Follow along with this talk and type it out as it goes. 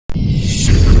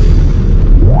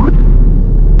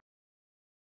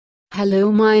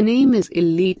Hello, my name is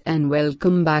Elite and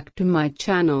welcome back to my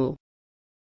channel.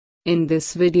 In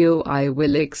this video I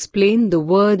will explain the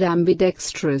word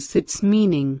ambidextrous, its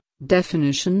meaning,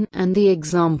 definition and the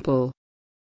example.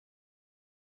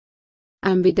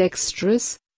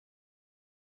 Ambidextrous.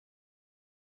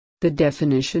 The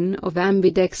definition of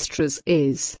ambidextrous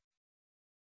is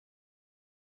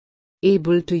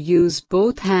able to use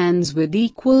both hands with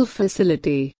equal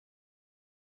facility.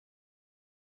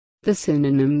 The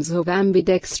synonyms of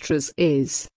ambidextrous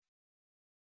is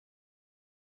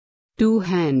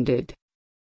two-handed,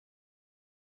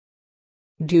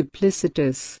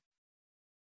 duplicitous,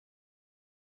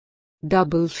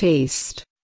 double-faced,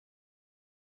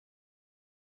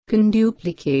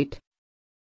 conduplicate.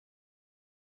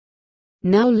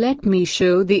 Now let me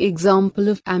show the example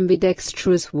of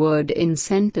ambidextrous word in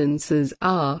sentences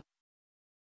are: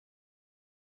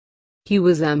 he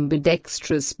was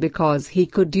ambidextrous because he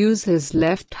could use his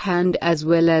left hand as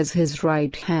well as his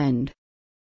right hand.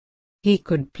 He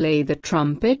could play the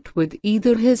trumpet with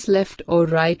either his left or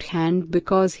right hand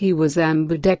because he was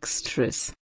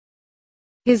ambidextrous.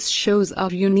 His shows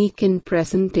are unique in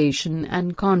presentation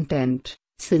and content,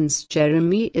 since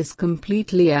Jeremy is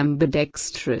completely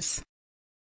ambidextrous.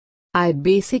 I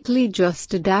basically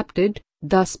just adapted,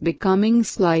 thus becoming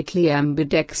slightly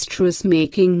ambidextrous,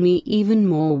 making me even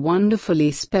more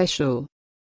wonderfully special.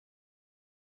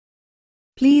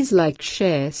 Please like,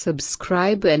 share,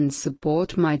 subscribe and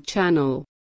support my channel.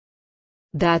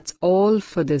 That's all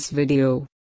for this video.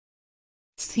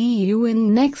 See you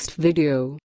in next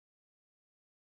video.